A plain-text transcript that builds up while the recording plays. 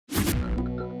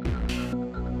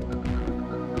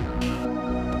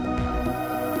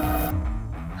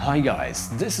Hi guys,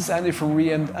 this is Andy from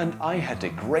Reamp and I had the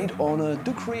great honor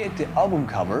to create the album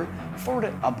cover for the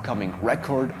upcoming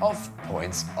record of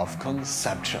Points of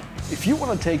Conception. If you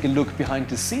want to take a look behind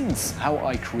the scenes how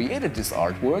I created this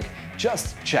artwork,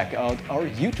 just check out our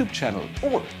YouTube channel,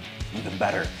 or even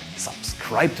better,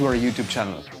 subscribe to our YouTube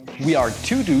channel. We are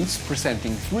two dudes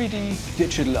presenting 3D,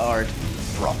 digital art,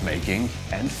 prop making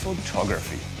and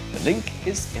photography. The link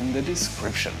is in the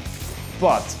description.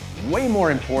 But way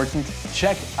more important,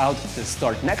 check out the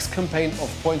Start Next campaign of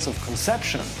Points of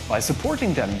Conception. By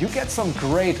supporting them, you get some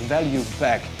great value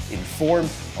back in form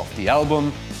of the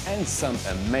album and some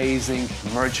amazing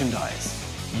merchandise.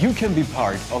 You can be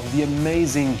part of the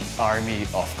amazing army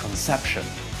of Conception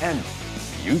and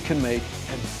you can make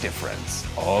a difference.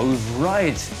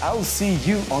 Alright, I'll see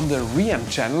you on the Reamp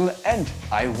channel and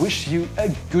I wish you a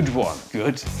good one.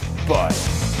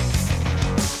 Goodbye.